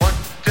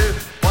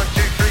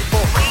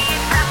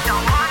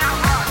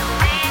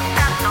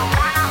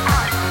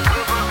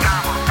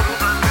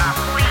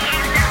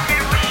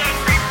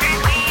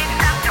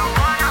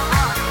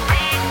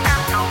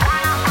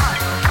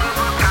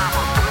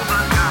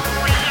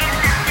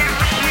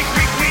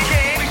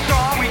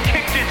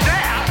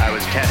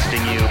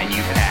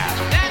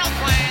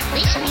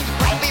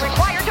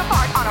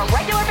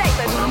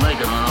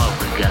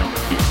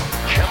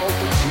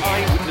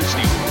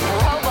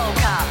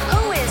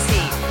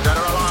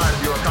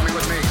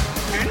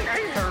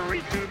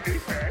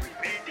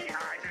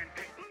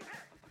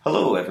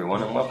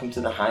everyone, and welcome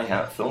to the High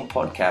Hat Film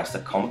Podcast, a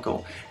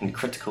comical and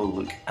critical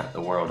look at the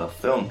world of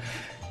film.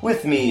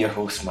 With me, your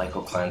host,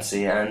 Michael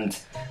Clancy, and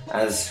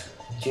as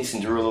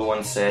Jason Derulo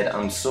once said,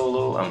 I'm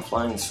solo, I'm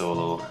flying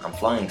solo, I'm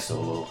flying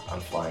solo,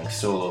 I'm flying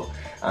solo,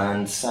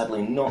 and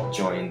sadly not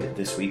joined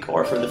this week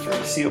or for the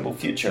foreseeable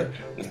future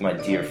with my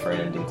dear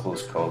friend and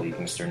close colleague,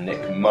 Mr.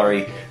 Nick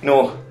Murray.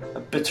 No, a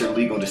bitter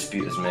legal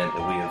dispute has meant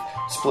that we have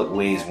split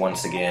ways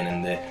once again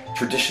in the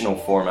traditional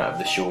format of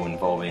the show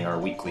involving our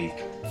weekly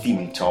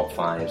themed top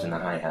fives in the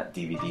High Hat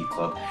DVD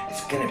Club.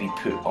 It's going to be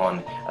put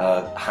on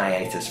a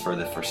hiatus for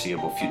the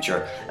foreseeable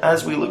future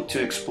as we look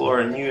to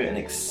explore a new and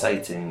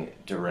exciting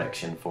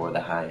direction for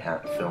the High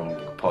Hat Film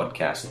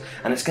Podcast.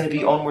 And it's going to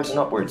be onwards and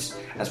upwards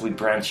as we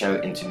branch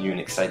out into new and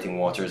exciting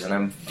waters. And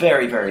I'm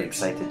very, very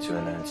excited to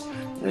announce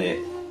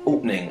the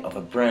opening of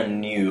a brand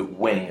new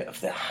wing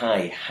of the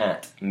High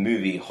Hat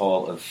Movie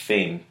Hall of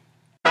Fame.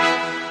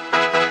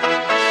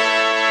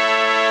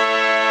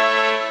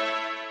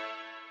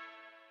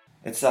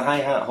 It's the High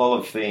Hat Hall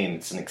of Fame.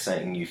 It's an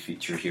exciting new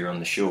feature here on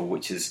the show,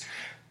 which is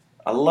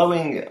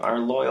allowing our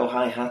loyal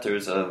High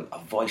Hatters a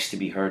voice to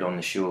be heard on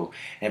the show.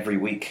 Every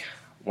week,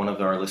 one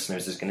of our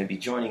listeners is going to be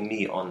joining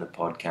me on the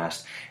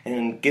podcast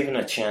and given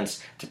a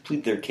chance to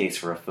plead their case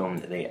for a film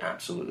that they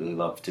absolutely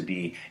love to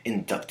be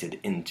inducted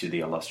into the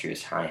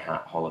illustrious High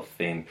Hat Hall of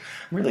Fame.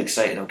 I'm really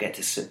excited I'll get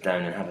to sit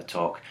down and have a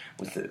talk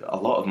with a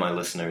lot of my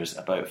listeners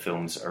about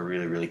films that are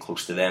really, really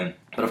close to them.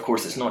 But of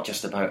course, it's not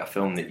just about a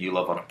film that you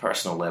love on a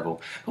personal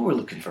level, but we're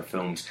looking for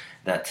films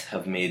that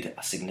have made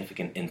a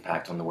significant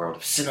impact on the world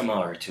of cinema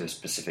or to a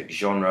specific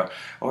genre,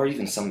 or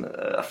even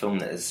a film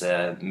that has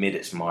made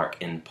its mark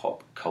in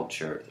pop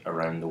culture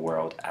around the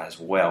world as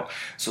well.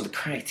 So the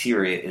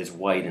criteria is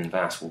wide and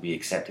vast. We'll be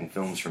accepting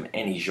films from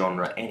any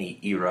genre, any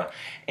era,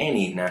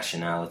 any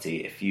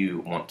nationality. If you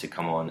want to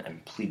come on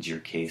and plead your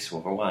case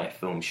over why a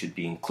film should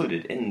be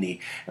included in the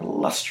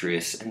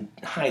illustrious and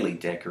highly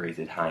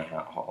decorated High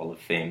Hat Hall of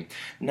Fame,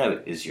 now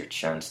is your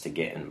chance to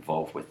get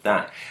involved with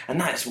that. And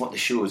that's what the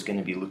show is going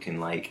to be looking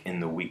like in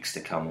the weeks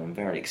to come. I'm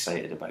very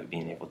excited about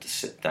being able to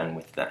sit down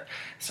with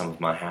some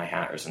of my High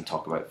Hatters and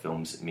talk about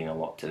films that mean a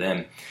lot to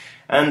them.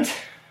 And,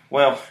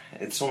 well,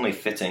 it's only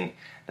fitting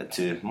that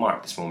to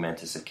mark this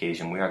momentous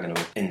occasion, we are going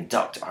to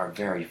induct our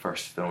very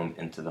first film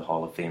into the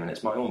Hall of Fame, and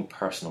it's my own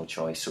personal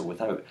choice. So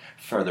without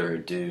further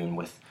ado, and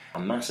with a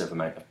massive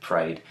amount of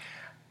pride,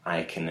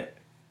 I can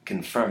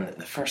confirm that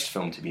the first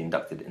film to be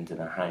inducted into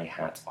the High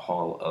Hat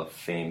Hall of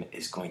Fame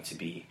is going to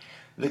be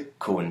the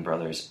Coen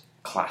brothers'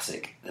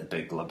 classic, The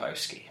Big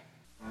Lebowski.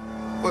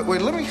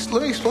 Wait, let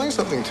me explain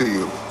something to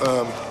you.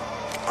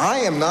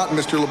 I am not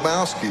Mr.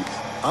 Lebowski.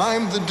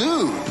 I'm the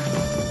dude.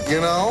 You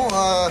know,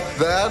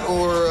 that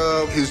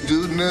or his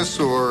dudeness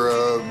or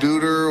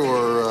duder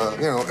or,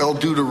 El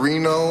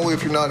Duderino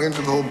if you're not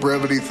into the whole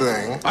brevity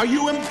thing. Are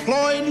you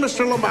employed,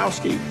 Mr.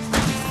 Lebowski?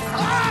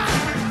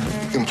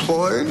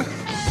 Employed?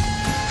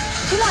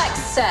 Do you like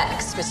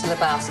sex, Mr.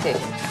 Lebowski?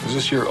 Is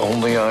this your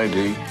only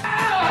ID?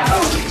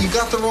 You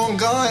got the wrong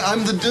guy.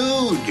 I'm the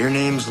dude. Your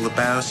name's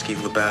Lebowski.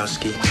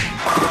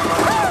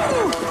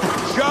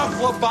 Jeff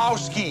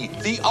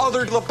Lebowski, the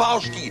other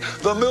Lebowski,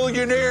 the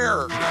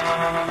millionaire.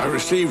 I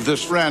received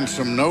this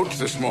ransom note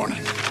this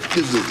morning.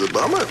 This is a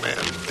bummer,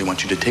 man. They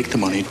want you to take the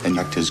money and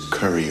act as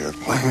courier.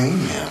 What do you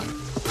mean, man?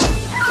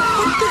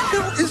 What the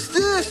hell is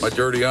this? My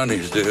dirty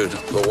undies, dude.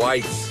 The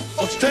whites.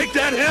 Let's take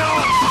that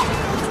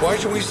hill. Why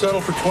should we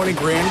settle for 20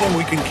 grand when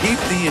we can keep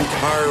the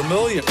entire $1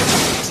 million?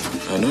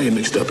 I know you're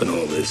mixed up in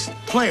all this.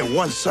 Playing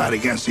one side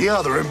against the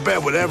other in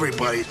bed with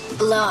everybody.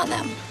 Blow on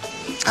them.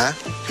 Huh?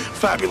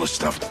 Fabulous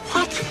stuff.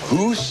 What?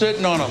 Who's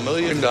sitting on $1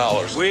 million?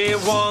 We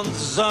want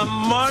some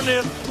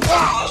money.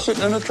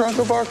 Sitting in the trunk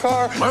of our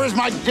car. Where is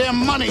my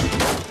damn money?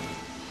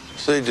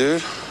 Say,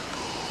 dude,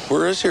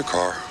 where is your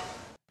car?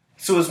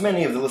 So as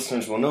many of the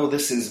listeners will know,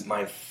 this is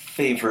my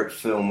favourite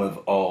film of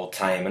all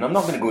time, and I'm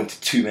not going to go into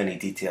too many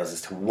details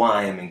as to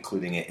why I'm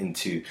including it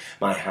into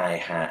my High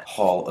Hat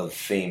Hall of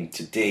Fame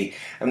today.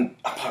 And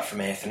apart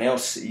from anything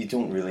else, you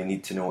don't really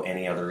need to know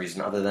any other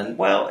reason other than,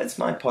 well, it's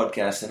my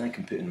podcast and I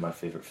can put in my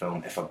favourite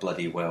film if I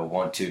bloody well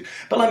want to.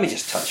 But let me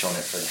just touch on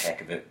it for the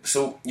heck of it.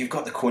 So you've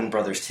got the Coen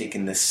brothers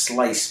taking this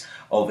slice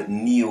of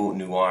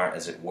neo-noir,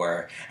 as it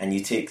were, and you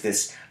take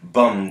this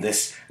bum,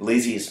 this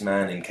laziest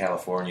man in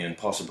California and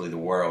possibly the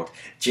world,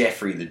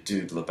 Jeffrey the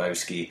Dude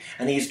Lebowski,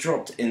 and he's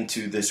dropped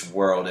into this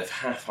world of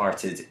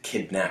half-hearted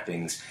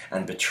kidnappings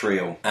and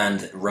betrayal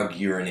and rug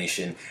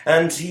urination,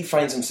 and he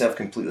finds himself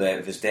completely out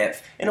of his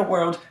depth in a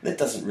world that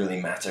doesn't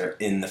really matter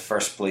in the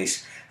first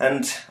place.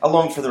 And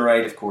along for the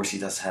ride, of course, he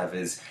does have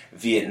his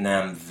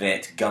Vietnam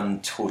vet,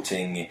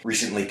 gun-toting,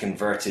 recently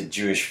converted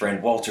Jewish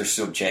friend Walter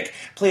Sobchak,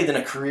 played in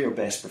a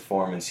career-best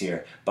performance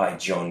here by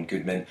John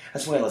Goodman,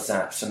 as well as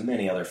that, some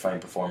many other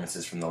fine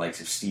performances from the likes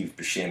of Steve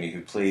Buscemi,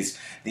 who plays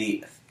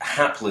the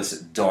hapless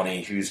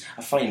Donnie, who's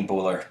a fine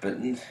bowler, but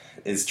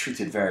is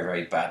treated very,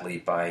 very badly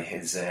by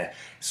his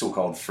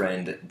so-called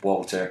friend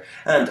Walter,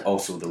 and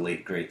also the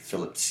late, great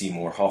Philip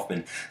Seymour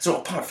Hoffman. So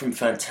apart from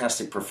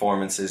fantastic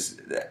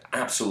performances,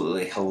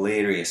 absolutely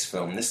hilarious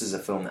film, this is a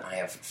film that I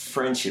have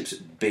friendships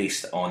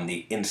based on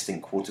the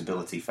instant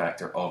quotability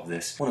factor of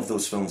this. One of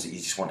those films that you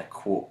just want to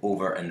quote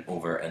over and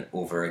over and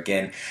over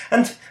again.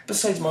 And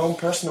besides my own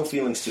personal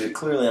feelings to it,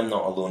 clearly I'm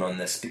not alone on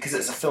this, because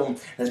it's a film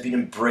that's been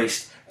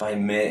embraced by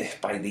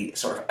the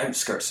sort of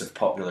outskirts of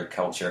popular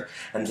culture,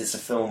 and it's a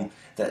film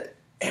that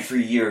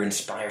every year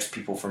inspires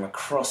people from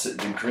across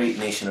the great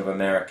nation of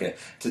America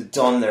to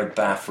don their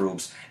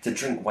bathrobes, to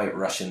drink White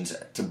Russians,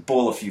 to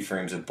bowl a few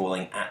frames of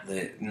bowling at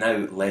the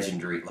now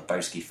legendary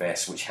Lebowski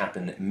Fest, which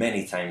happen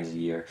many times a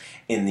year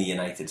in the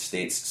United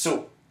States.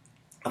 So,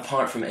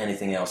 apart from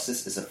anything else,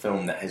 this is a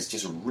film that has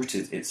just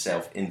rooted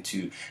itself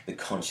into the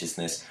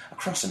consciousness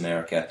across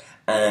America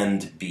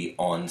and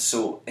beyond.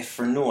 So, if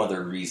for no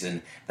other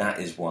reason, that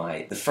is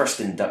why the first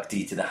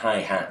inductee to the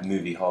High Hat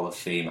Movie Hall of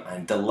Fame,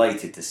 I'm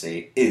delighted to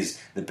say,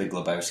 is The Big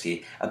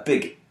Lebowski. A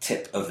big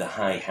tip of the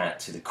high hat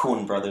to the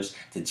Coen brothers,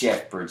 to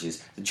Jeff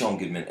Bridges, to John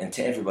Goodman, and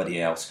to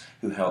everybody else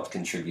who helped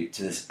contribute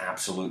to this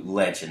absolute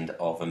legend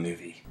of a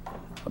movie.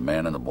 The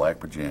man in the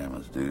black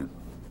pajamas, dude.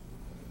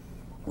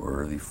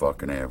 Worthy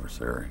fucking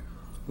adversary.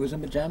 Who's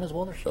in pajamas,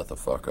 Walter? Shut the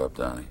fuck up,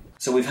 Donnie.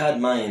 So we've had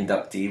my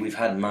inductee, we've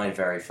had my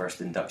very first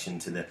induction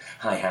to the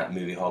High Hat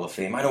Movie Hall of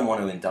Fame. I don't want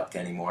to induct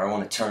anymore, I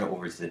want to turn it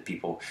over to the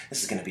people.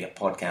 This is going to be a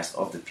podcast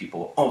of the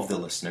people, of the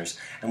listeners,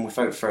 and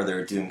without further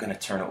ado, I'm going to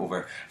turn it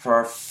over for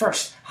our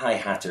first High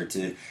Hatter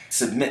to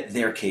submit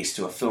their case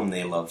to a film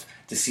they love,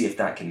 to see if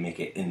that can make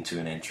it into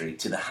an entry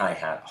to the High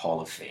Hat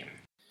Hall of Fame.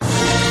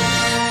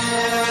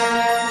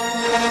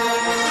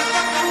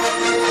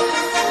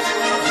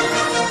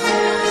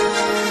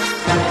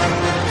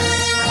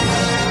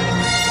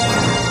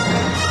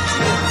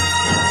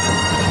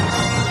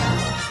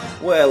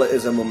 Well, it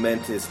is a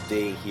momentous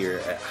day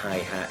here at High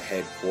Hat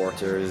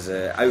headquarters,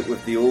 out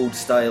with the old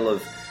style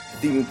of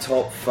themed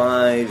top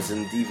 5s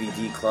and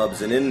DVD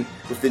clubs, and in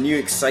with the new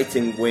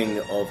exciting wing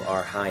of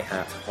our High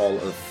Hat Hall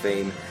of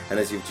Fame. And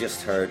as you've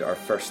just heard, our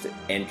first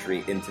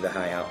entry into the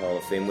High Hat Hall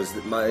of Fame was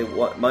my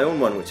own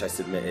one, which I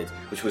submitted,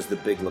 which was The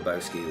Big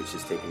Lebowski, which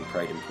is taking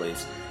pride in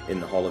place in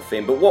the Hall of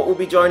Fame. But what will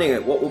be joining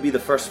it? What will be the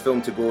first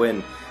film to go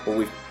in?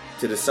 Well,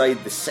 to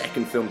decide the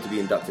second film to be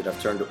inducted, I've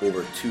turned it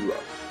over to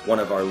one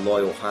of our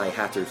loyal High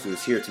Hatters who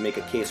is here to make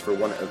a case for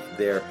one of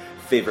their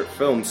favourite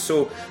films.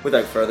 So,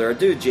 without further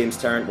ado, James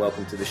Tarrant,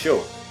 welcome to the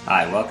show.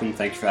 Hi, welcome.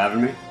 Thanks for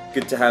having me.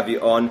 Good to have you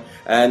on.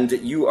 And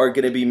you are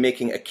going to be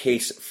making a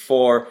case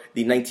for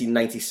the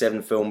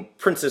 1997 film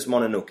Princess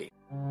Mononoke.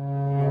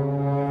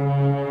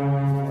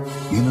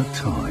 In a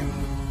time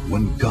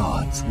when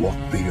gods walk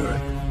the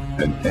earth,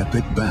 an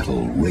epic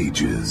battle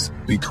rages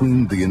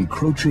between the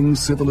encroaching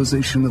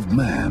civilization of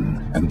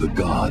man and the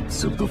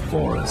gods of the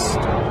forest.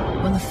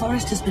 When the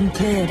forest has been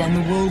cleared and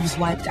the wolves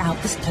wiped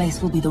out, this place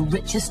will be the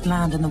richest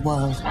land in the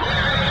world.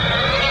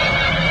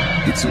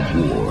 It's a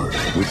war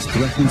which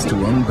threatens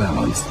to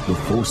unbalance the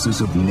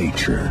forces of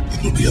nature.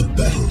 It will be a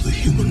battle the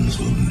humans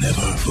will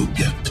never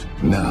forget.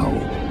 Now,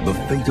 the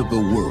fate of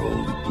the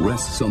world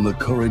rests on the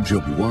courage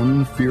of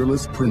one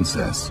fearless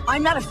princess.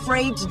 I'm not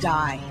afraid to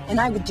die, and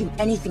I would do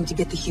anything to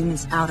get the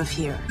humans out of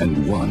here.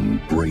 And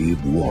one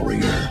brave warrior.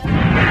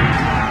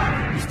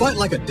 You fight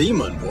like a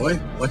demon,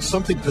 boy. Like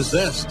something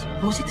possessed.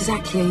 What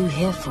exactly are you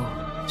here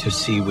for? To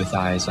see with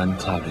eyes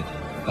unclouded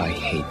by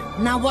hate.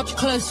 Now watch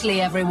closely,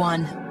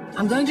 everyone.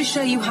 I'm going to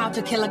show you how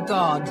to kill a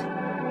god.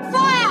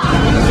 Fire!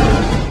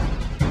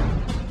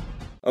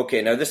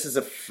 Okay, now this is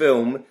a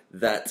film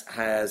that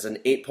has an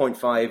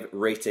 8.5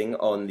 rating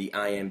on the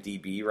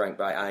IMDb, ranked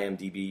by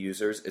IMDb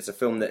users. It's a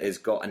film that has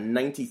got a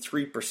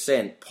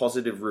 93%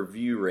 positive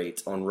review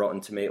rate on Rotten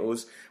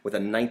Tomatoes with a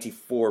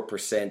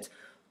 94%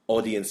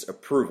 audience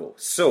approval.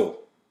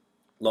 So,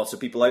 lots of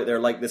people out there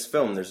like this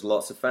film. There's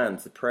lots of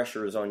fans. The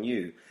pressure is on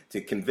you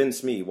to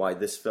convince me why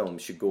this film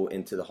should go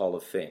into the Hall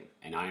of Fame.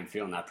 And I am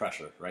feeling that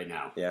pressure right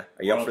now. Yeah?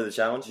 Are you up for the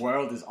challenge?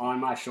 World is on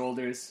my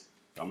shoulders.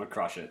 I'm going to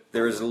crush it.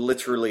 There is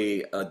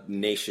literally a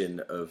nation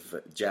of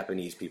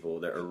Japanese people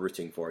that are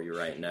rooting for you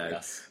right now.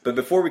 Yes. But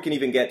before we can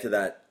even get to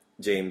that,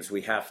 James,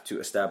 we have to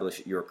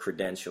establish your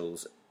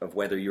credentials of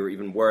whether you're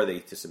even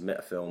worthy to submit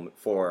a film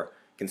for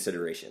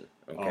consideration.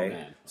 Okay? Oh,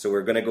 man. So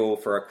we're going to go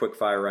for a quick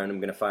fire round. I'm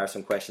going to fire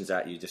some questions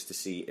at you just to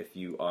see if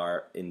you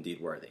are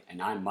indeed worthy.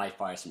 And I might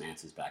fire some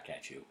answers back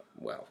at you.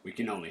 Well, we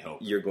can only hope.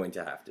 You're going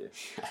to have to.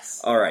 Yes.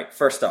 All right,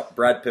 first up,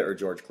 Brad Pitt or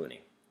George Clooney?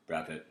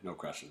 Brad Pitt, no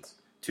questions.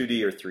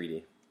 2D or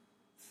 3D?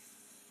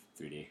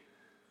 3D.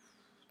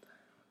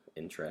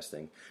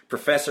 Interesting.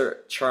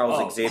 Professor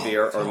Charles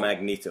Xavier or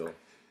Magneto?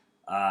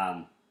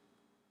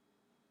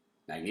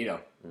 Magneto.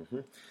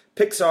 Mm-hmm.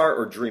 Pixar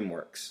or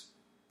DreamWorks?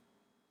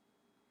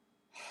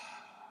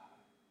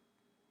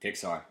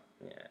 Pixar.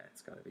 Yeah,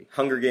 it's gotta be.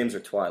 Hunger Games or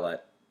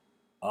Twilight?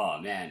 Oh,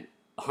 man.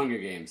 Hunger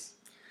Games.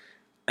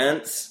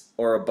 Ants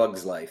or A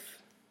Bug's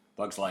Life?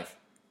 Bug's Life.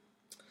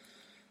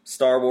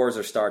 Star Wars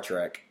or Star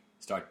Trek?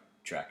 Star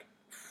Trek.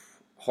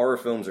 Horror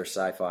films or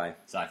sci-fi?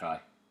 Sci-fi.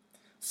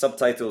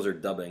 Subtitles or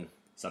dubbing?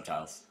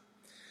 Subtitles.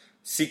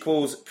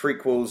 Sequels,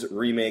 prequels,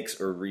 remakes,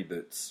 or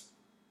reboots?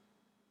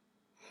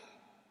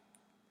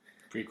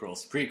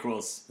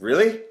 Prequels.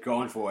 Really?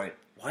 Going for it.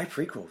 Why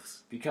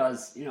prequels?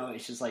 Because,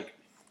 it's just like...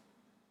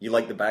 You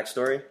like the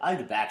backstory? I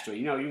like the backstory.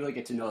 You really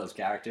get to know those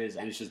characters,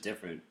 and it's just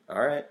different.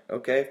 Alright,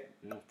 okay.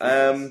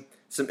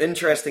 Some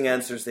interesting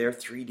answers there.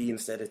 3D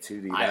instead of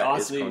 2D. That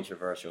is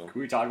controversial.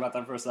 Can we talk about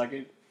that for a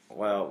second?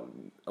 Well,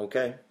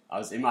 okay. I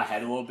was in my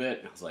head a little bit,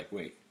 and I was like,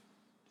 wait,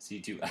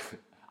 C2...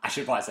 I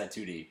should probably said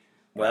 2D.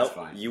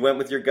 Well, you went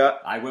with your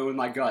gut. I went with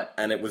my gut.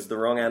 And it was the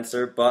wrong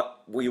answer,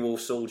 but we will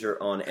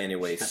soldier on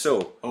anyway.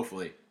 So...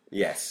 Hopefully.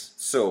 Yes.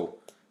 So,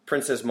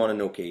 Princess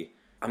Mononoke.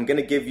 I'm going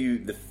to give you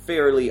the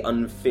fairly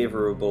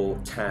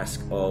unfavorable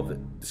task of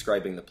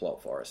describing the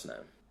plot for us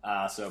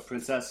now. So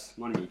Princess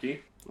Mononoke,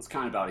 it's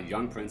kind of about a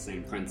young prince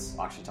named Prince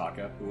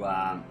Akshitaka, who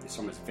is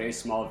from a very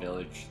small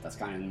village that's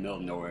kind of in the middle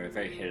of nowhere,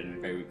 very hidden,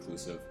 very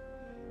reclusive.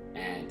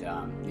 And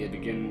near the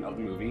beginning of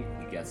the movie,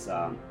 he gets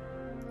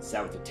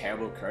set with a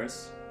terrible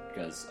curse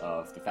because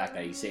of the fact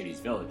that he saved his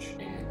village.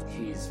 And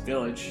his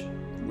village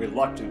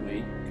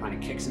reluctantly kind of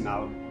kicks him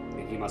out,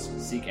 and he must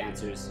seek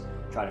answers,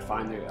 try to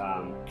find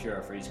the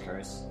cure for his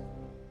curse.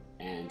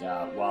 And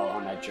while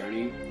on that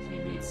journey, he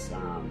meets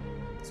some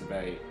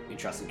very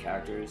interesting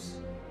characters.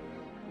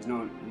 There's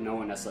no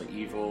one necessarily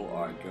evil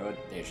or good.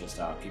 They're just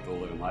people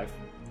living life.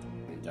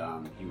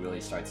 And he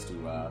really starts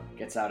to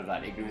gets out of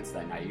that ignorance,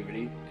 that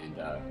naivety, and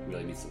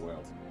really meets the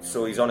world.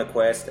 So he's on a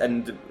quest,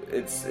 and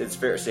it's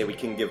fair to say we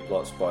can give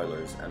plot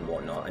spoilers and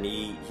whatnot. And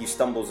he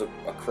stumbles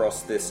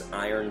across this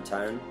iron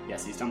town.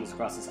 Yes, he stumbles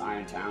across this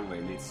iron town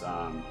where he meets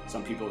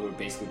some people who are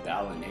basically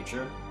battling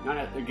nature.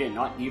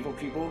 Not evil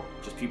people,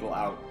 just people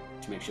out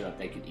to make sure that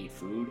they can eat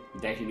food.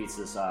 There he meets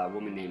this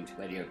woman named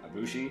Lady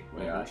Ibushi,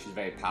 where she's a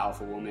very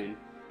powerful woman,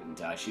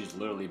 and she's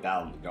literally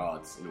battling the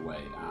gods in a way.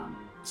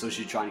 So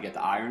she's trying to get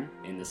the iron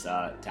in this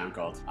town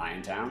called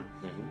Iron Town.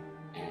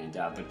 And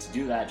but to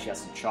do that, she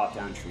has to chop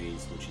down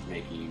trees, which is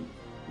making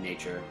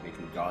nature,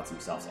 making the gods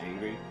themselves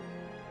angry.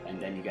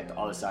 And then you get the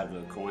other side of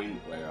the coin,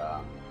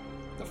 where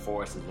the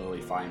forest is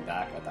literally fighting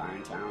back at the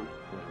Iron Town.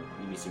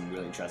 You meet some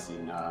really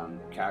interesting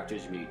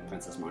characters. You meet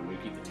Princess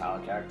Mononoke, the Tala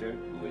character,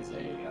 who is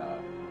a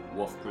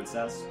wolf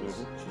princess.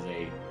 She's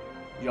a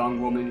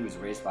young woman who's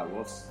raised by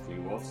wolves, 3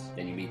 wolves.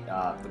 Then you meet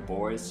the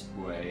boars,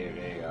 who are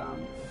a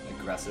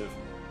aggressive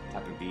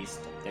type of beast.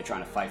 They're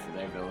trying to fight for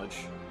their village,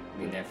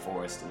 their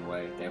forest in a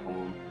way, their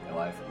home, their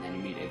life. And then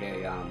you meet a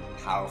very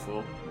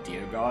powerful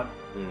deer god,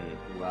 who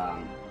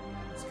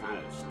is kind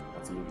of just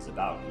what the movie's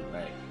about in a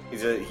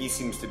way. He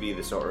seems to be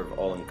the sort of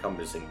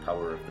all-encompassing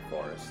power of the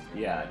forest.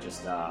 Yeah,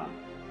 just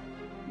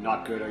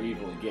not good or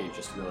evil again,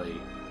 just really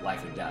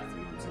life and death, you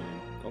know what I'm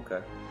saying?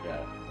 Okay.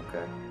 Yeah.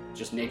 Okay.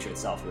 Just nature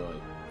itself,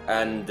 really.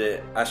 And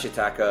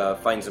Ashitaka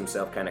finds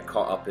himself kind of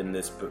caught up in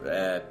this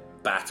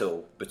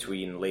battle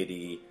between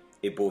Lady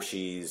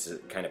Iboshi's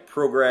kind of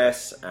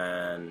progress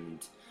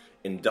and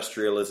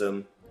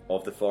industrialism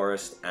of the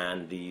forest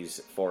and these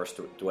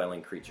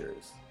forest-dwelling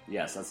creatures.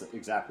 Yes, that's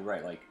exactly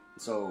right.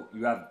 So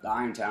you have the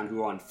Iron Town,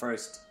 who on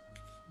first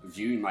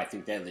view you might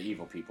think they're the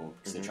evil people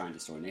because they're trying to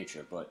destroy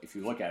nature. But if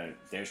you look at it,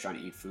 they're just trying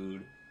to eat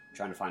food,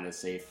 trying to find a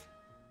safe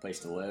place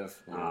to live.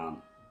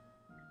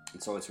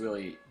 And so it's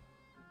really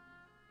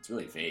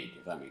vague,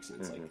 if that makes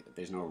sense.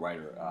 There's no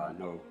writer,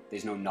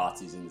 there's no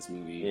Nazis in this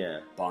movie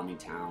bombing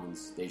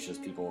towns. There's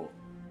just people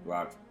who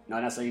are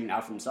not necessarily even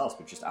out for themselves,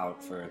 but just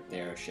out for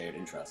their shared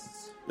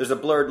interests. There's a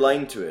blurred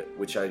line to it,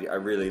 which I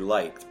really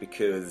liked,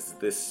 because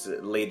this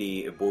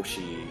Lady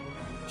Iboshi,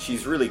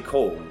 she's really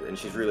cold and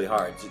she's really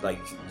hard.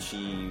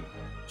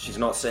 She's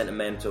not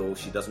sentimental.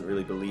 She doesn't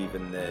really believe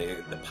in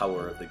the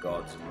power of the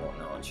gods and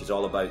whatnot. And she's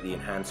all about the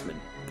enhancement,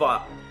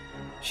 but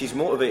she's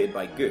motivated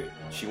by good.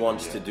 She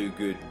wants to do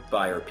good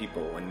by her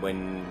people. And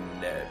when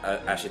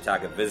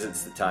Ashitaka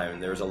visits the town,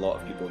 there's a lot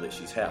of people that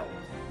she's helped.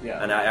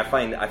 Yeah. And I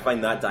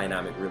find that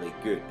dynamic really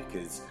good,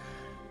 because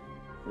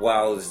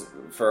while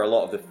for a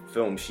lot of the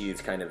film she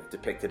is kind of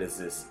depicted as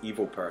this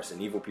evil person,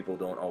 evil people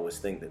don't always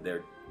think that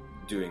they're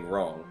doing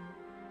wrong,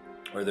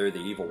 or they're the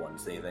evil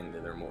ones. They think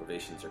that their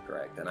motivations are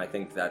correct. And I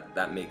think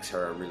that makes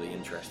her a really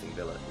interesting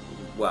villain.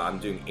 Well, I'm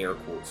doing air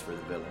quotes for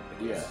the villain.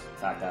 Yeah, in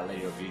fact, that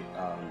Lady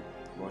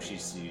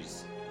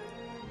she's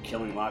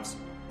killing lives,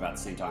 but at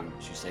the same time,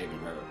 she's saving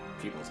her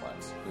people's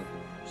lives.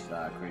 She's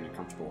creating a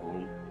comfortable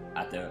home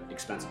at the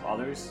expense of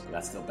others.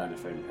 That's still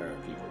benefiting her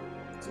people.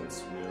 So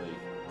it's really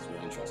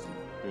interesting.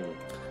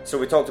 So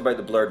we talked about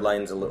the blurred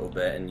lines a little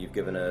bit, and you've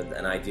given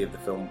an idea of the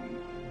film.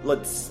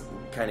 Let's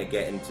kind of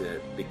get into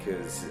it,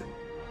 because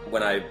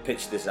when I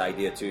pitched this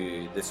idea to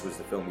you, this was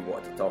the film we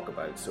wanted to talk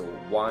about. So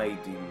why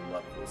do you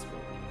love this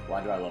movie?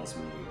 Why do I love this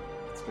movie?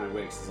 It's kind of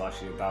weird, because it's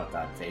actually about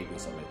that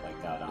vagueness of it,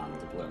 like that,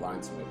 the blurred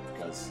lines of it,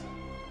 because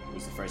it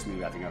was the first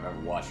movie I think I've ever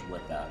watched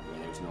with that, where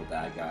there was no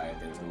bad guy,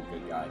 there was no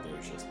good guy, there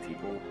was just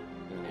people.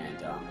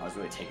 And I was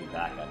really taken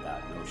back at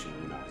that notion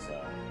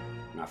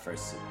when I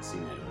first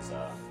seen it. It was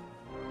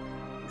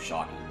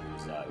shocking.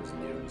 It was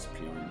new, it was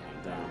appealing,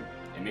 and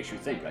it makes you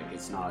think.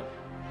 It's not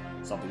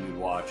something you'd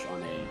watch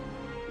on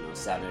a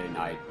Saturday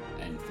night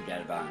and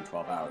forget about it in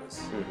 12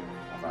 hours.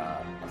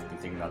 I've been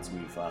thinking about this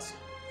movie for the last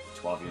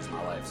 12 years of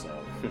my life,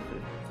 so...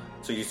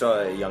 So you saw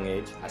it at a young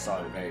age? I saw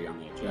it at a very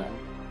young age, yeah.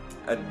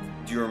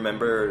 Do you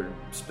remember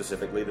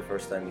specifically the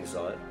first time you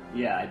saw it?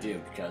 Yeah, I do,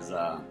 because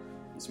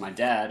so my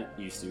dad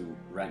used to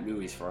rent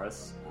movies for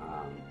us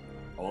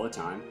all the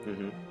time,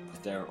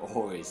 but they're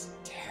always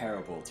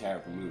terrible,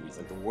 terrible movies.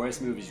 Like the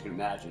worst movies you can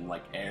imagine,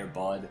 like Air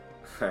Bud.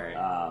 Right.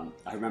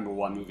 I remember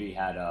one movie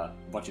had a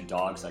bunch of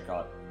dogs that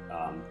got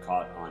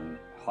caught on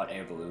hot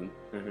air balloon.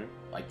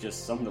 Like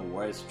just some of the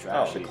worst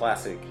trash. Oh, the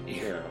classic,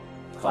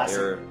 classic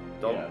air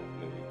dog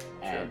movie.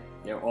 And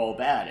they're all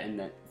bad. And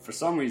then for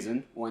some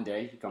reason, one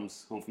day he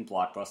comes home from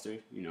Blockbuster,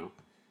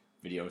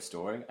 video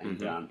store,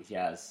 and he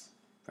has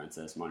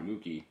Princess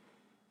Mononoke.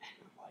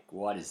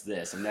 What is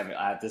this?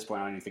 At this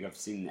point, I don't even think I've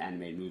seen the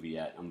animated movie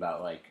yet. I'm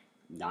about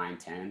 9,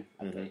 10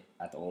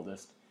 at the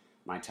oldest.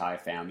 My entire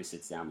family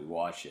sits down, we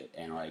watch it,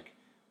 and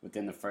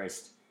within the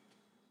first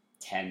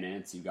 10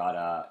 minutes, you got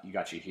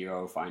your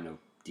hero find a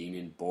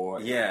demon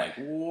boar. Yeah.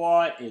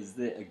 What is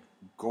this? A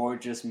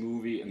gorgeous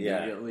movie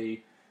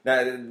immediately. Yeah.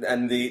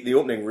 And the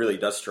opening really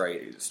does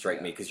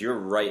strike me, because you're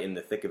right in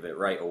the thick of it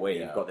right away.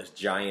 Yeah. You've got this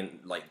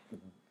giant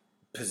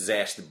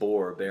possessed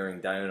boar bearing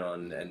down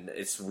on, and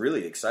it's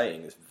really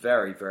exciting. It's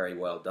very, very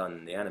well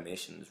done. The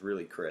animation is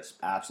really crisp.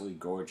 Absolutely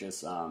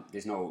gorgeous.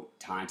 There's no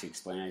time to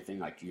explain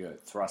anything. You're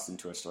thrust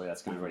into a story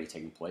that's kind of already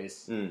taking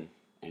place, and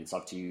it's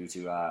up to you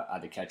to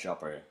either catch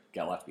up or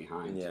get left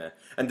behind. Yeah.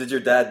 And did your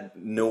dad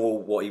know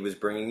what he was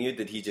bringing you?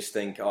 Did he just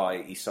think,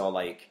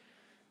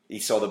 he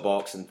saw the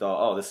box and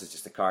thought, this is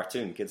just a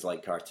cartoon. Kids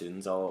like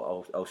cartoons.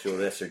 I'll show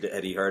this. Or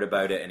had he heard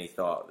about it and he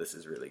thought, this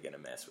is really going to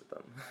mess with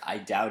them? I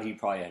doubt he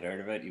probably had heard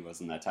of it. He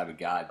wasn't that type of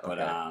guy. But,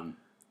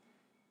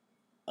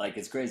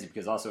 it's crazy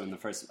because also in the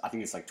first, I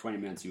think it's 20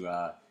 minutes,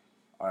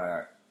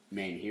 our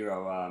main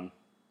hero,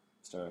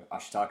 Mr.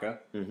 Ashitaka,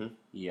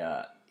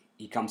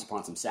 he comes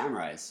upon some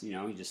samurais.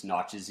 He just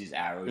notches these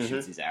arrows,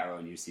 shoots these arrows,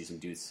 and you see some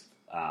dude's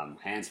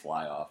hands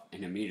fly off.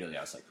 And immediately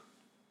I was like,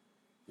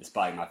 it's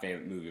probably my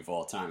favorite movie of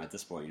all time at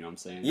this point, you know what I'm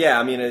saying? Yeah,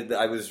 I mean,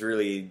 I was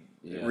really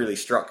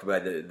struck by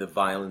the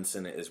violence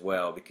in it as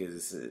well,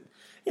 because,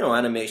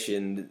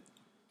 animation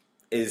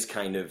is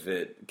kind of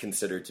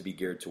considered to be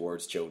geared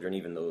towards children,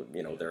 even though,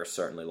 there are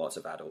certainly lots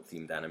of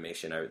adult-themed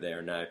animation out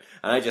there now.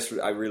 And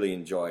I really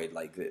enjoyed,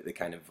 the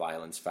kind of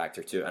violence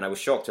factor to it. And I was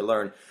shocked to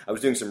learn, I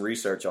was doing some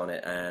research on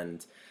it,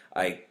 and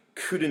I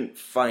couldn't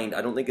find,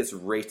 I don't think it's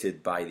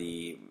rated by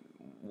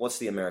what's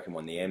the American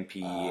one? The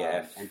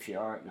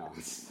NPR? No.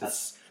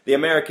 That's the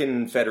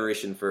American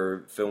Federation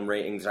for Film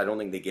Ratings. I don't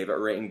think they gave it a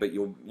rating, but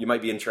you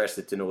might be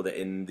interested to know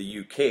that in the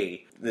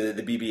UK,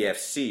 the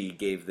BBFC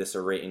gave this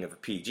a rating of a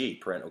PG,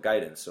 parental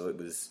guidance. So it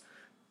was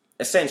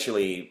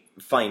essentially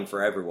fine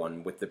for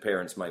everyone, with the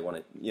parents might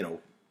want to,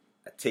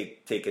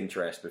 take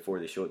interest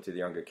before they show it to the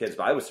younger kids.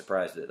 But I was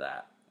surprised at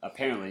that.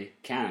 Apparently,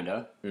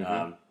 Canada...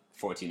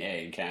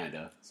 14A in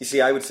Canada. You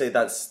see, I would say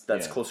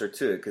that's closer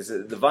to it, because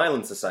the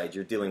violence aside,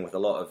 you're dealing with a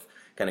lot of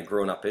kind of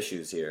grown-up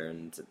issues here,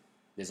 and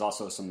there's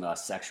also some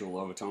sexual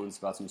overtones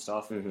about some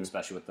stuff,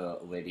 especially with the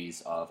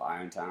ladies of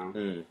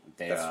Irontown.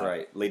 That's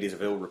right, ladies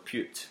of ill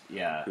repute, who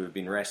have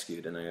been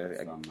rescued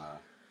from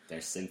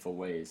their sinful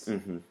ways.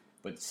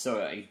 But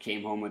so I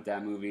came home with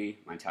that movie.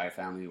 My entire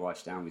family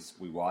watched down.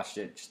 We watched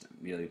it, just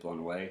immediately blown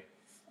away,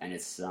 and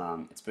it's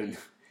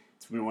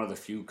been one of the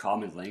few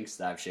common links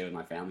that I've shared with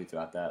my family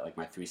throughout that.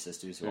 My 3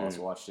 sisters who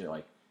also watched it.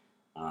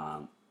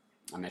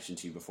 I mentioned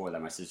to you before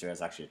that my sister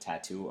has actually a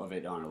tattoo of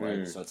it on her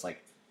leg. So it's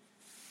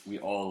we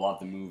all love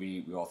the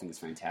movie. We all think it's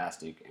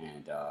fantastic.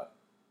 And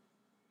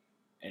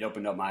it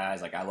opened up my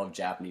eyes. I love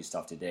Japanese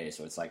stuff today.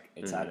 So it's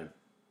it's had a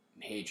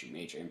major,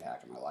 major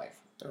impact on my life.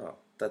 Oh,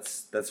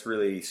 that's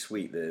really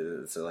sweet.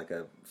 It's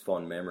a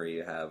fond memory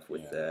you have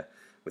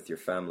with your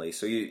family.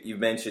 So you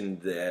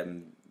mentioned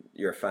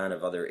you're a fan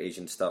of other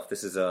Asian stuff.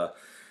 This is a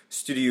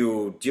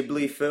Studio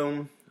Ghibli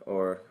film,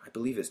 or I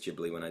believe it's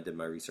Ghibli when I did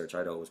my research.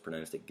 I'd always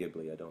pronounced it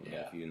Ghibli, I don't know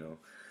if you know.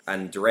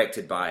 And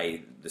directed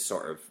by the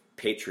sort of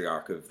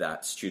patriarch of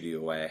that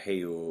studio,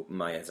 Hayao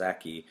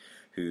Miyazaki,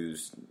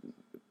 who's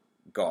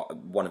got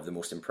one of the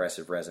most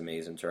impressive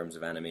resumes in terms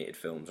of animated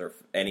films, or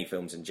any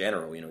films in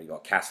general. You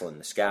got Castle in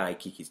the Sky,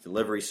 Kiki's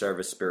Delivery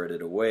Service, Spirited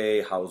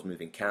Away, Howl's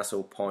Moving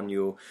Castle,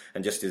 Ponyo,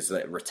 and just his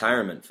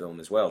retirement film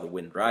as well, The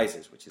Wind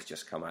Rises, which has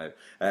just come out.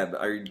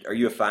 Are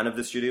you a fan of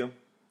the studio?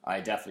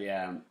 I definitely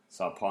am.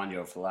 Saw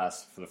Ponyo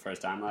for the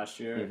first time last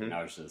year, and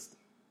I was just,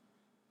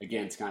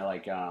 again, it's kind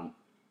of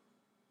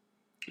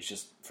it's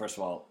just, first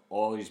of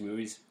all these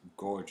movies,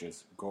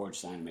 gorgeous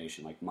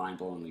animation,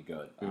 mind-blowingly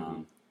good.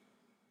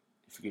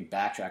 If we can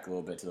backtrack a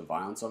little bit to the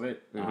violence of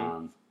it,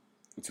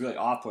 it's really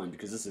off-putting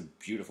because this is a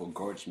beautiful,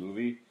 gorgeous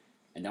movie,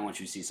 and then once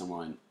you see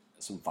some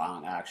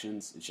violent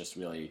actions, it's just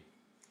really,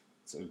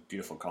 it's a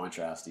beautiful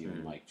contrast,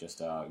 even,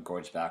 just a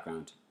gorgeous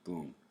background,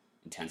 boom,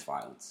 intense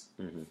violence.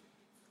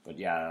 But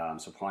yeah,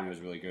 so Ponyo was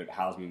really good.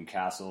 Howl's Moving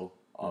Castle,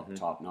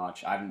 top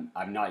notch.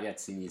 I've not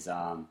yet seen his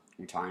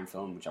retiring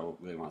film, which I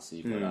really want to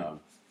see, but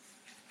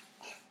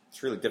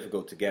It's really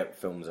difficult to get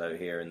films out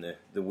here in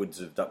the woods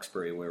of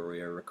Duxbury where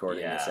we are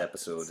recording this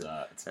episode.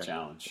 It's a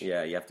challenge.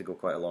 Yeah, you have to go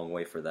quite a long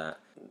way for that.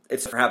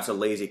 It's perhaps a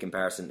lazy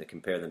comparison to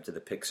compare them to the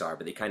Pixar,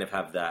 but they kind of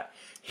have that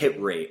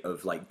hit rate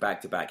of like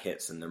back-to-back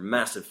hits, and they're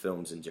massive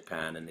films in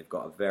Japan, and they've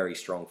got a very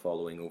strong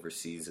following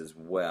overseas as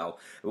well.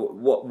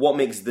 What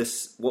makes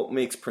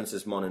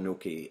Princess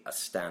Mononoke a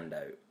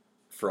standout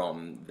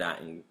from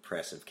that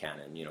impressive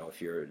canon? You know, if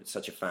you're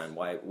such a fan,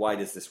 why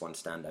does this one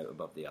stand out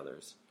above the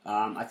others?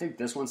 I think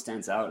this one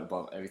stands out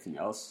above everything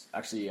else.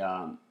 Actually,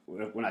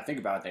 when I think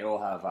about it,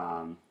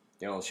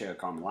 they all share a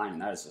common line,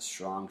 and that is a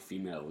strong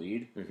female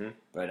lead. Mm-hmm.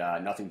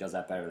 But nothing does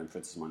that better than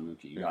Princess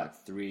Mononoke. You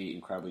got 3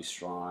 incredibly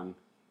strong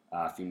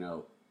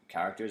female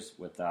characters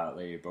with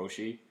Lady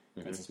Eboshi,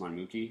 Princess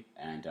Mononoke,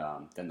 and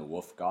then the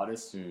wolf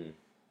goddess.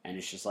 And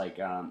it's just like,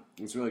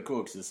 it's really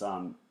cool because it's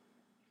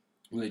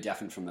really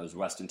different from those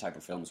Western type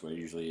of films where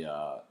usually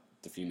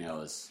the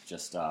female is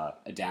just a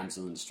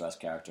damsel in distress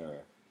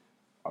character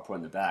are put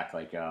in the back,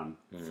 like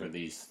for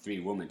these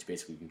 3 women to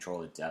basically control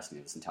the destiny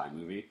of this entire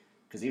movie.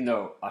 Because even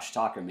though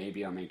Ashitaka may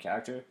be our main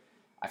character,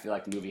 I feel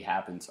like the movie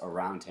happens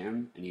around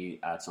him, and he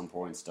at some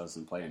points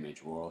doesn't play a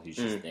major role. He's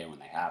just there when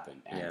they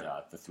happen. And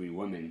the 3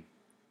 women,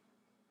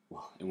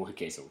 well, in one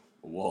case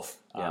a wolf,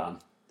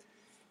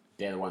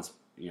 they're the ones,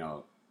 you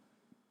know,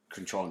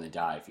 controlling the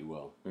die, if you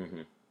will.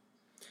 Mm-hmm.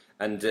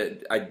 And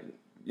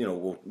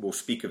we'll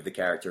speak of the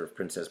character of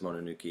Princess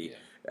Mononoke.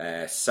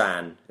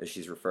 San, as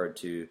she's referred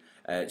to,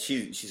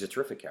 she's a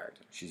terrific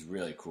character. She's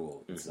really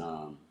cool. It's,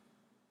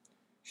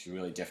 she's a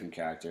really different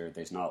character.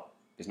 There's not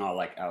a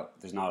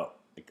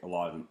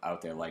lot of them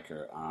out there like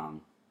her.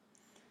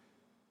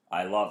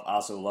 I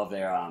also love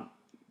their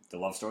the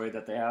love story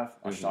that they have,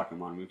 Ashitaka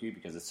and Mononoke,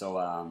 because it's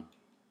so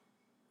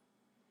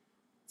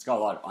it's got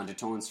a lot of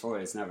undertones for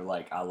it. It's never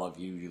like I love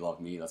you, you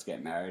love me, let's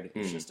get married.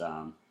 It's just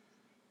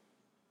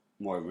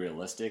more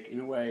realistic in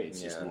a way.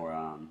 It's just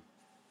more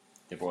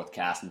they're both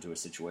cast into a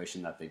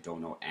situation that they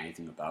don't know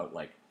anything about.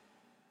 Like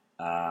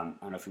I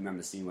don't know if you remember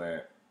the scene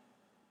where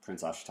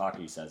Prince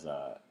Ashitaka says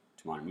to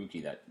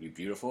Mononoke that you're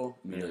beautiful.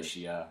 Immediately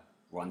she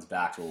runs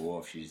back to a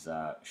wolf. She's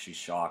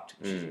shocked.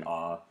 She's in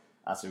awe.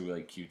 That's a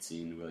really cute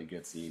scene, really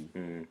good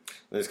scene.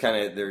 There's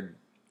they're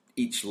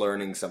each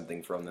learning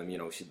something from them. You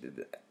know,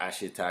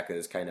 Ashitaka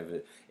is kind of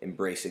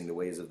embracing the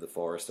ways of the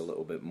forest a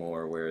little bit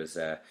more, whereas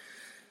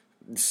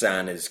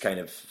San is kind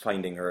of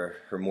finding her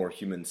more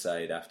human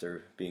side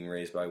after being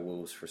raised by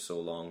wolves for so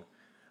long.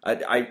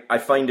 I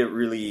find it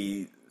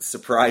really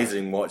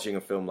surprising watching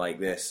a film like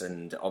this,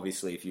 and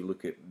obviously if you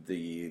look at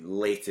the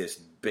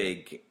latest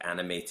big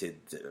animated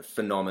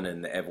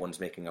phenomenon that everyone's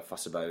making a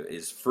fuss about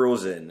is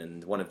Frozen,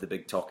 and one of the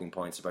big talking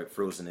points about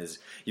Frozen is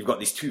you've got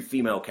these 2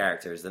 female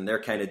characters and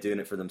they're kind of doing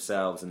it for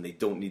themselves and they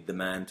don't need the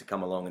man to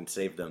come along and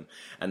save them,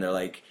 and they're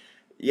like,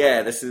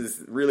 yeah, this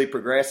is really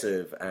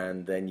progressive,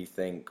 and then you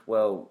think,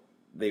 well,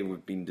 they would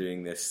have been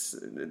doing this.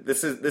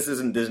 This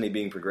isn't Disney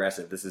being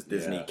progressive. This is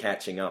Disney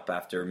catching up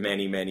after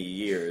many, many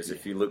years.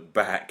 If you look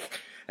back,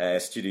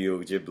 Studio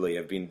Ghibli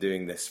have been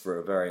doing this for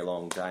a very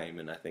long time,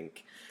 and I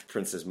think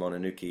Princess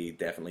Mononoke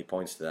definitely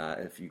points to that.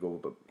 If you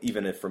go,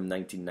 even if from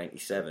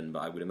 1997, but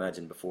I would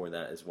imagine before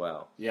that as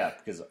well. Yeah,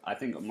 because I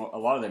think a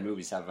lot of their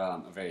movies have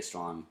a very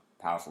strong,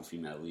 powerful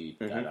female lead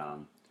that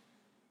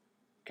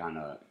kind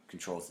of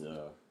controls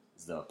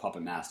the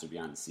puppet master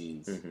behind the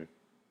scenes.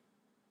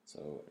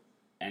 So.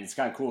 And it's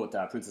kind of cool with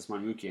Princess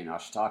Mononoke and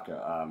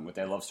Ashitaka, with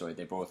their love story.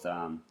 They both,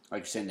 like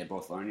you're saying, they're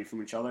both learning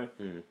from each other.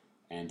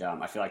 And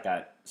I feel like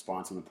that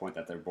spawns from the point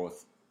that they're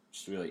both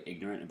just really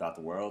ignorant about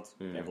the world.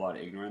 They have a lot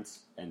of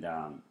ignorance. And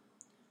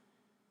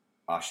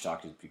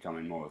Ashitaka is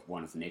becoming more with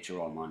one with nature,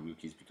 while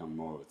Mononoke is becoming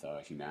more with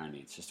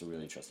humanity. It's just a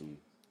really interesting,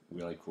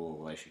 really cool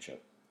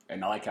relationship.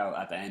 And I like how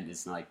at the end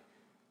it's like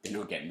they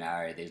don't get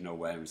married, there's no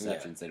wedding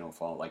receptions, they don't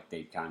fall. Like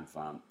they kind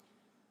of,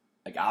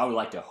 like I would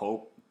like to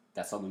hope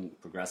that something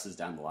progresses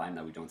down the line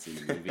that we don't see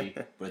in the movie,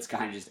 but it's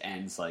kind of just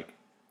ends like,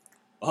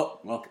 oh,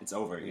 well, it's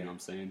over, you know what I'm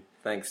saying?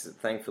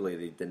 Thankfully,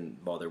 they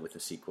didn't bother with a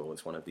sequel.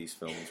 It's one of these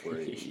films where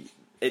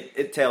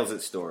it tells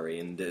its story,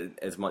 and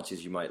as much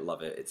as you might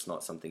love it, it's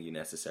not something you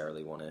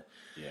necessarily want to...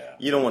 Yeah.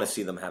 You don't want to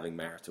see them having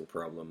marital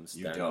problems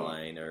down the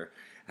line, or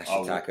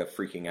Ashitaka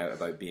freaking out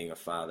about being a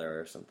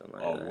father or something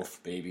like that.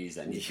 Wolf babies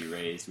that need to be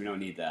raised. We don't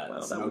need that. Well,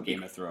 it's no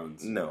Game of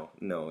Thrones.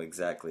 No,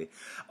 exactly.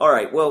 All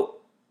right, well...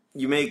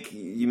 You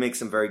make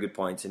some very good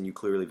points, and you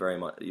clearly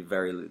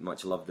very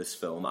much love this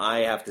film.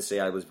 I have to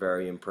say I was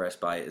very impressed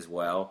by it as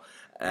well.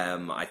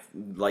 I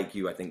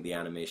think the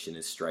animation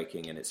is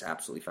striking, and it's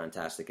absolutely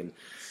fantastic. And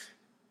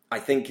I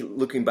think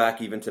looking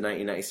back even to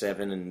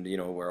 1997, and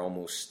we're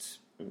almost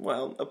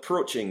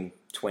approaching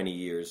 20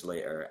 years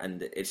later,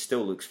 and it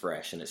still looks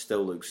fresh, and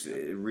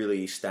it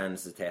really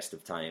stands the test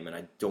of time. And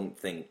I don't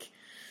think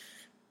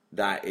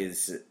that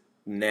is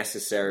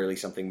necessarily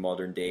something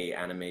modern day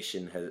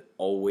animation has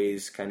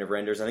always kind of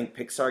renders. I think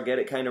Pixar get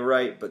it kind of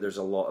right, but there's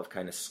a lot of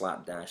kind of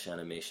slapdash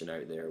animation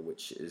out there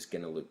which is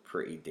going to look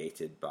pretty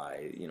dated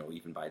by,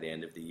 even by the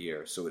end of the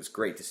year. So it's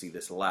great to see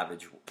this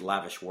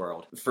lavish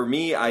world. For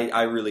me,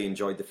 I really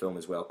enjoyed the film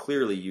as well.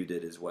 Clearly you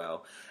did as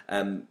well.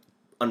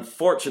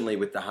 Unfortunately,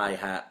 with the High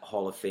Hat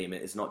Hall of Fame,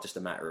 it is not just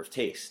a matter of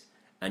taste.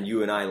 And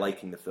you and I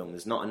liking the film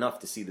is not enough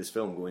to see this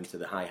film go into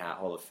the High Hat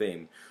Hall of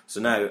Fame.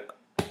 So now,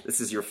 this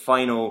is your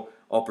final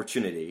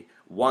opportunity.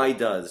 Why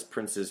does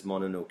Princess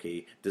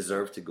Mononoke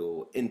deserve to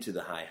go into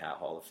the High Hat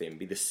Hall of Fame?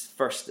 Be the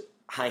first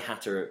High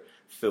Hatter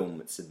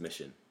film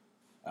submission.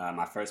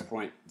 My first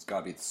point has got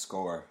to be the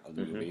score of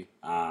the movie.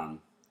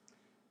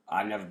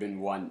 I've never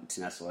been one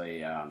to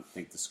necessarily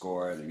think the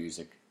score, the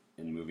music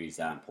in the movie is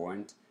that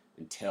important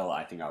until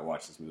I think I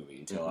watched this movie.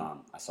 Until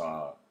I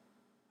saw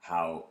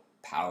how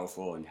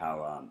powerful and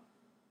how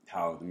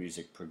the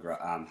music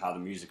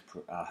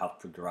helped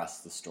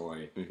progress the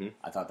story.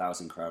 I thought that was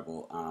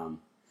incredible,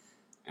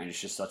 and it's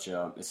just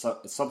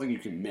it's something you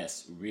can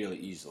miss really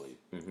easily.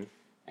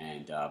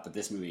 And but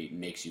this movie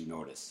makes you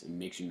notice. It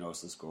makes you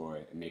notice the score.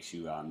 It makes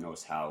you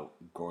notice how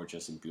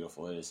gorgeous and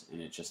beautiful it is,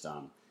 and it just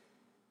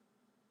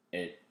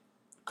it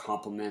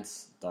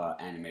complements the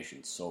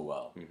animation so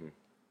well.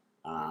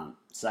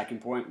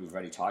 Second point, we've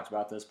already talked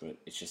about this, but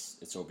it's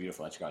so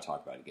beautiful that you gotta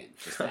talk about it again.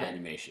 Just the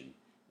animation.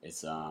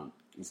 It's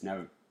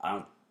never. I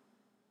don't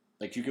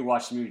like. You could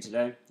watch the movie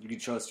today. You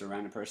could show this to a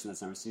random person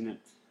that's never seen it.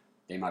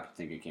 They might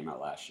think it came out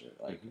last year.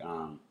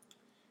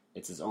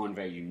 It's its own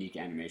very unique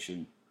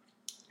animation.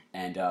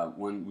 And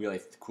one really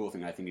cool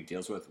thing I think it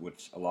deals with,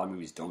 which a lot of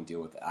movies don't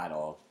deal with at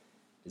all,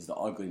 is the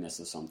ugliness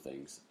of some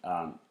things.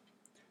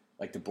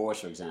 Like the boars,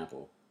 for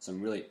example.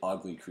 Some really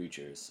ugly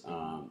creatures.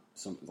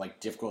 Some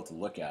difficult to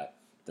look at.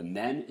 The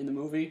men in the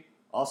movie,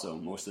 also,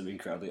 most of them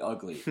incredibly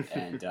ugly.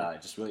 And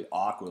just really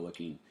awkward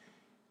looking.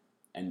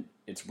 And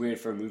it's weird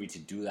for a movie to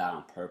do that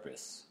on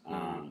purpose.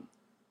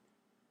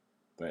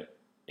 But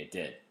it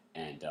did.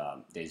 And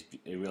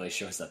it really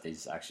shows that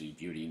there's actually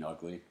beauty in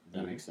ugly, if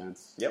that makes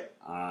sense. Yep.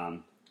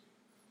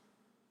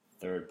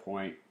 Third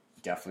point,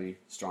 definitely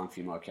strong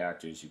female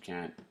characters. You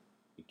can't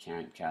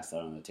cast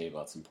that on the table.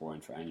 That's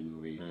important for any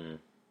movie.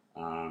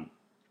 And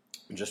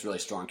just really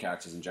strong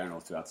characters in general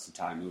throughout this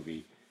entire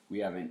movie. We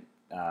haven't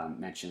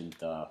mentioned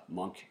the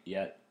monk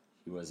yet.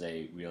 He was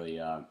a really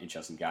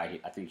interesting guy.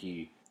 I think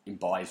he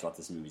embodies what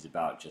this movie's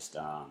about. Just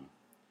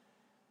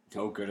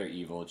no good or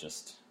evil,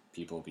 just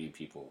people being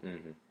people.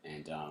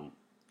 And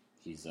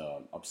he's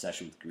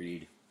obsession with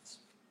greed. It's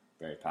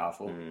very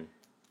powerful.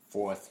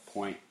 Fourth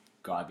point,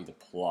 gotta be the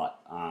plot.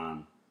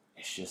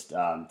 It's just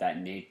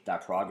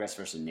that progress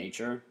versus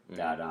nature,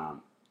 that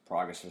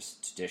progress versus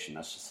tradition.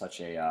 That's just such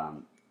a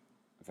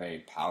very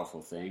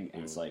powerful thing.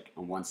 And it's like,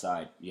 on one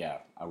side,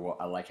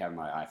 I like having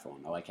my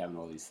iPhone. I like having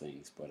all these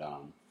things. But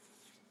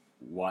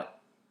what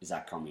is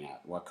that coming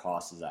at? What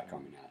cost is that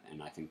coming at?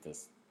 And I think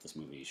this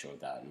movie showed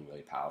that in a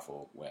really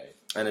powerful way.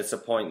 And it's a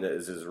point that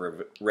is as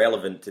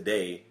relevant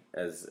today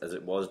as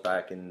it was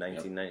back in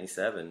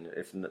 1997,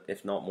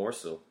 if not more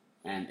so.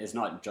 And it's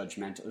not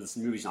judgmental. This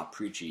movie's not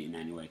preachy in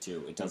any way,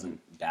 too. It doesn't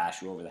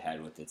bash you over the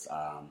head with its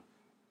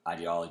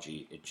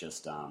ideology. It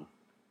just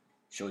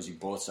shows you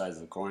both sides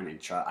of the coin, and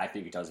I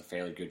think it does a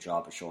fairly good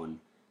job of showing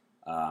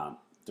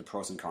the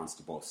pros and cons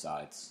to both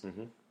sides.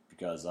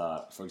 Because,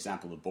 for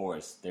example, the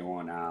boars, they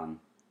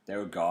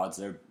were gods,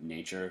 they're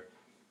nature.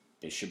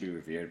 They should be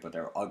revered, but they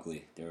were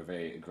ugly. They were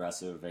very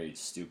aggressive, very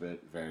stupid,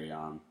 very,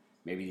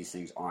 maybe these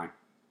things aren't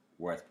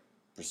worth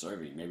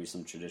preserving. Maybe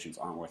some traditions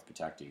aren't worth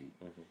protecting.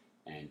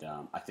 And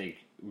I think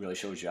it really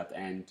shows you at the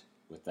end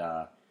with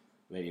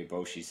Lady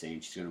Eboshi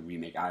saying she's going to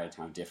remake Eye of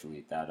Town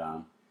differently. That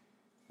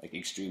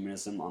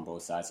extremism on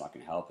both sides not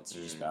going to help. It's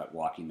just about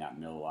walking that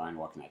middle line,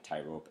 walking that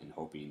tightrope, and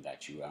hoping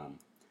that you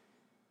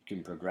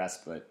can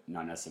progress, but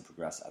not necessarily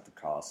progress at the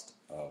cost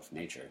of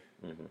nature.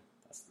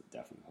 That's the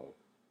definite hope.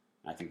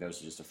 I think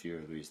those are just a few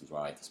of the reasons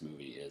why this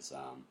movie is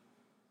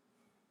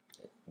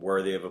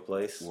worthy of a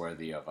place.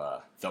 Worthy of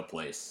the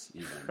place,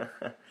 even.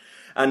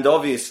 And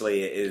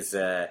obviously it is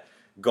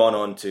gone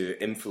on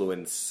to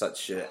influence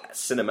such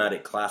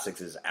cinematic classics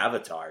as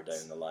Avatar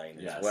down the line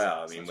as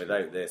well. I mean,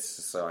 without this,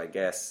 so I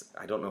guess,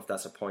 I don't know if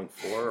that's a point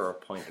for or a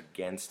point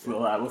against it.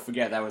 We'll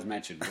forget that was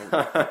mentioned.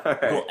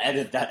 We'll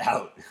edit that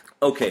out.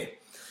 Okay.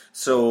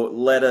 So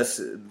let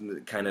us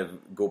kind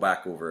of go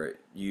back over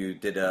it. You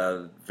did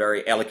a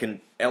very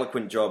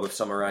eloquent job of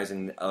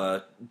summarizing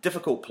a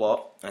difficult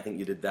plot. I think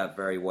you did that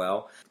very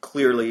well.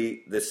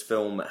 Clearly, this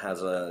film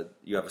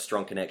you have a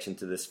strong connection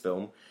to this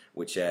film,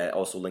 which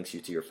also links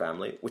you to your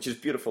family, which is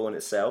beautiful in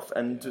itself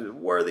and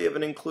worthy of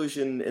an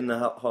inclusion in the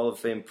Hall of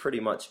Fame pretty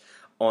much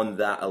on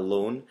that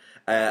alone.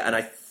 And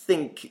I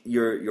think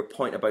your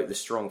point about the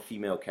strong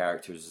female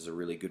characters is a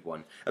really good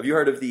one. Have you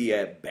heard of the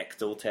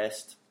Bechdel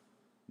test?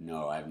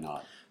 No, I have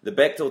not. The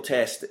Bechdel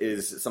test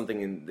is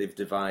something they've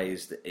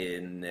devised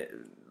in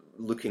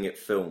looking at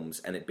films,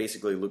 and it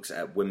basically looks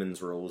at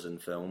women's roles in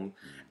film,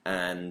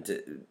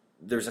 and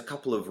there's a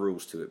couple of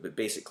rules to it, but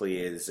basically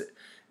is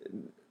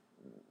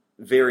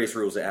various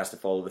rules it has to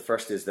follow. The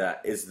first is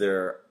that, is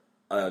there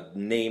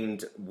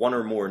one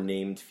or more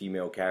named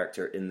female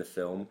character in the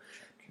film?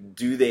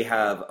 Do they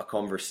have a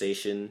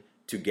conversation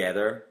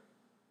together?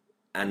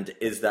 And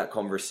is that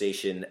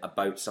conversation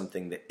about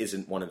something that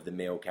isn't one of the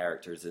male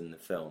characters in the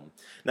film?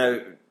 Now,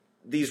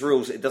 these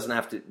rules,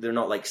 they're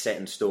not like set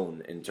in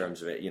stone in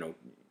terms of it,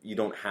 you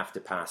don't have to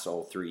pass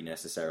all three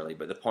necessarily,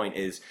 but the point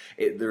is,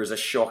 there's a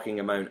shocking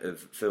amount of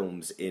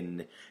films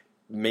in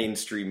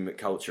mainstream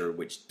culture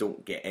which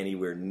don't get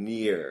anywhere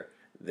near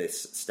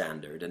this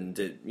standard,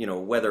 and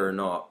whether or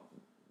not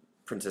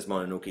Princess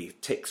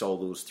Mononoke ticks all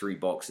those three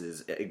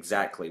boxes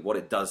exactly, what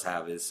it does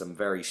have is some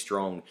very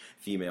strong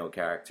female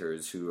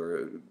characters who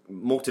are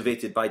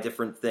motivated by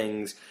different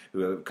things,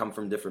 who have come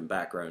from different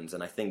backgrounds,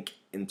 and I think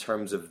in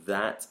terms of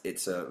that,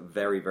 it's a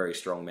very, very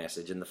strong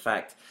message, and the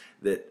fact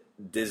that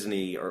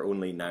Disney are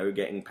only now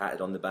getting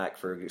patted on the back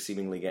for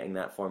seemingly getting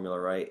that formula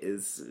right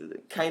is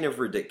kind of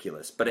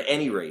ridiculous, but at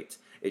any rate,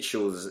 it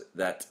shows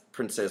that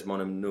Princess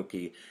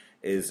Mononoke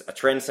is a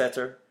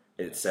trendsetter.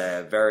 It's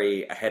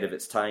very ahead of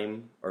its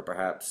time, or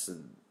perhaps,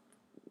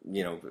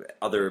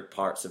 other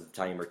parts of the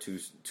time are too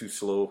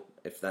slow,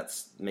 if that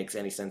makes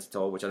any sense at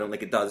all, which I don't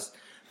think it does.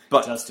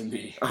 But, it does to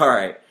me. All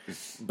right.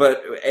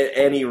 But at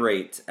any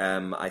rate,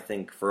 I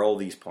think for all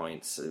these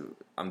points,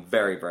 I'm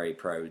very, very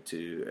proud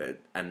to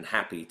and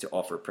happy to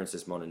offer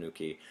Princess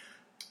Mononoke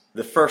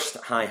the first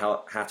High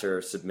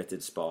Hatter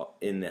submitted spot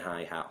in the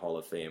High Hat Hall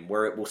of Fame,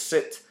 where it will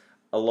sit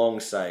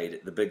alongside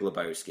The Big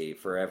Lebowski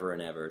forever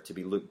and ever, to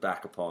be looked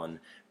back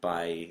upon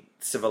by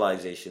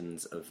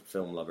civilizations of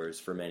film lovers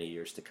for many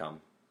years to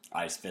come.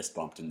 I just fist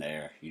bumped in the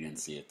air. You didn't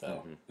see it, though.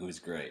 Mm-hmm. It was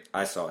great.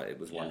 I saw it. It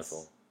was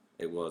wonderful.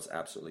 It was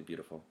absolutely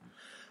beautiful.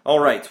 All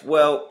right.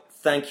 Well,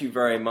 thank you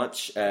very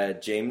much,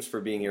 James,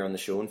 for being here on the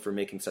show and for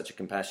making such a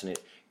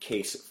compassionate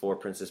case for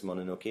Princess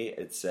Mononoke.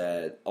 It's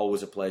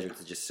always a pleasure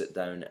to just sit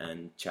down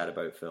and chat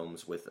about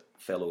films with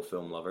fellow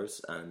film lovers,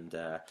 and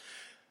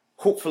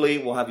hopefully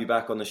we'll have you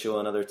back on the show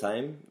another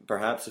time,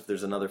 perhaps if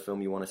there's another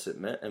film you want to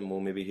submit, and we'll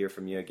maybe hear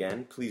from you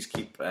again. Please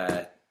keep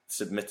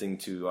submitting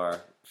to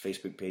our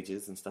Facebook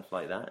pages and stuff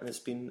like that, and it's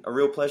been a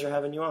real pleasure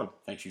having you on.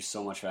 Thank you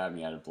so much for having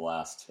me. I had a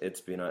blast.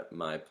 It's been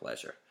my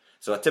pleasure.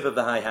 So a tip of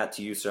the high hat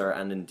to you, sir,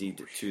 and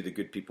indeed to the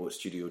good people at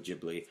Studio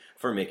Ghibli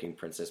for making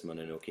Princess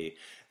Mononoke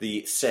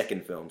the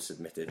second film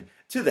submitted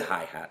to the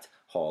High Hat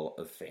Hall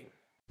of Fame.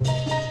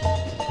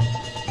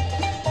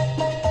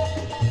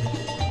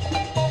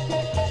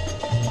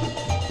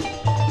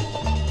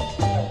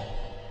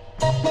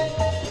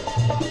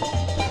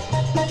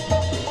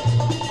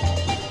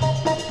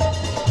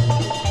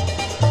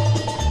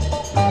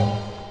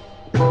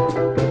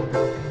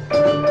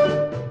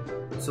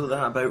 So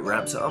that about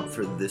wraps it up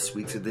for this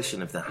week's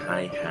edition of the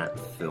High Hat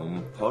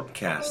Film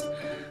Podcast.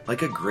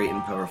 Like a great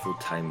and powerful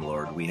Time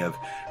Lord, we have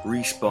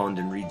respawned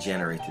and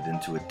regenerated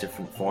into a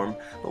different form,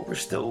 but we're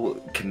still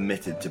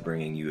committed to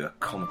bringing you a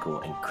comical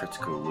and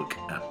critical look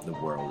at the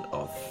world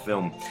of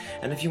film.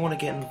 And if you want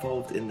to get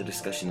involved in the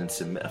discussion and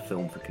submit a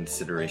film for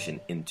consideration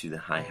into the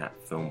High Hat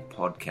Film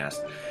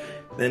Podcast,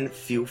 then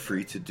feel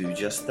free to do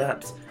just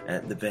that.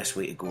 The best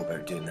way to go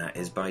about doing that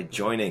is by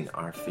joining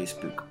our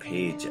Facebook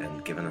page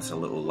and giving us a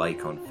little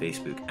like on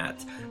Facebook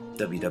at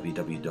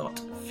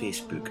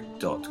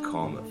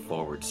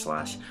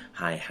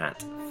www.facebook.com/High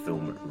Hat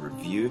Film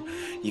Review.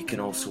 You can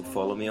also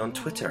follow me on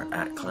Twitter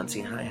at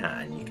Clancy High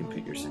Hat, and you can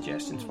put your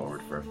suggestions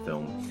forward for a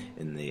film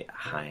in the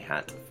High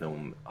Hat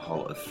Film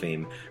Hall of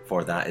Fame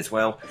for that as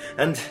well.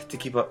 And to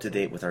keep up to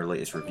date with our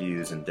latest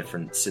reviews and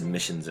different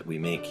submissions that we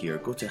make here,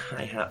 go to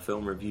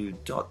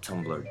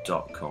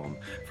highhatfilmreview.tumblr.com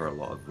for a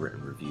lot of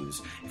written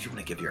reviews if you want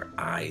to give your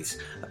eyes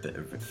a bit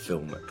of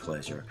film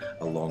pleasure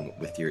along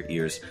with your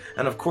ears.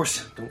 And of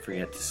course, don't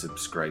forget to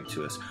subscribe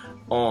to us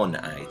on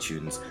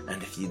iTunes,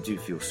 and if you do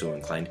feel so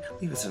inclined,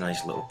 leave us a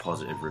nice little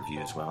positive review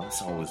as well.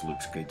 This always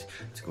looks good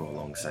to go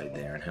alongside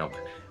there and help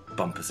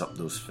bump us up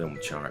those film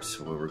charts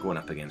where we're going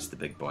up against the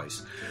big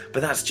boys.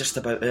 But that's just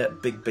about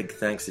it. Big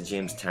thanks to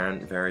James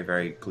Tarrant. Very,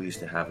 very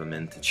pleased to have him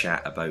in to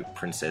chat about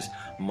Princess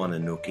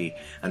Mononoke,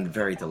 and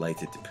very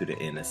delighted to put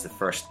it in as the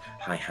first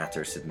High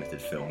Hatter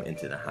submitted film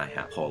into the High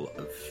Hat Hall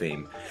of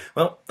Fame.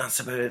 Well, that's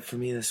about it for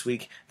me this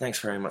week. Thanks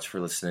very much for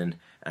listening,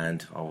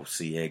 and I'll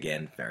see you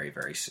again very,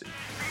 very soon.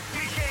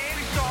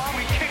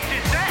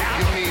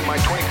 Give me my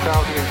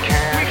 20,000 in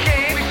cash. We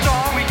came, we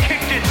saw, we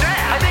kicked it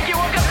down. I think you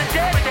woke up the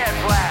dead with that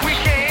flash. We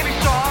came, we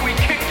saw, we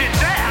kicked it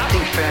down.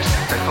 Think fast,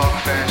 I talk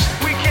fast.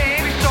 We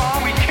came, we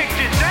saw, we kicked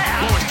it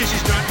down. Boys, this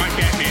is not my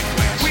Batman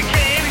class. We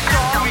came, we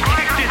saw, we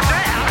kicked it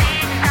down. We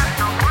came, we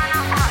saw, we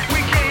kicked it down. We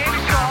came, we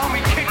saw,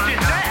 we kicked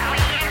it down. We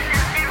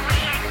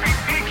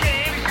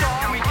came,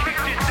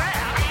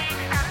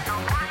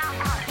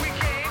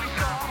 we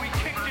saw, we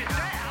kicked it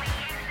down.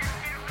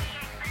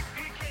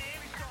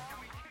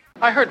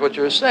 I heard what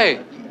you were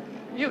saying.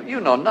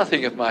 You know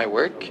nothing of my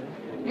work.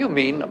 You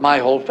mean my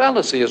whole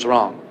fallacy is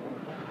wrong.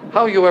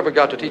 How you ever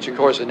got to teach a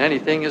course in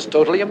anything is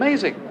totally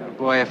amazing.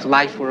 Boy, if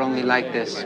life were only like this.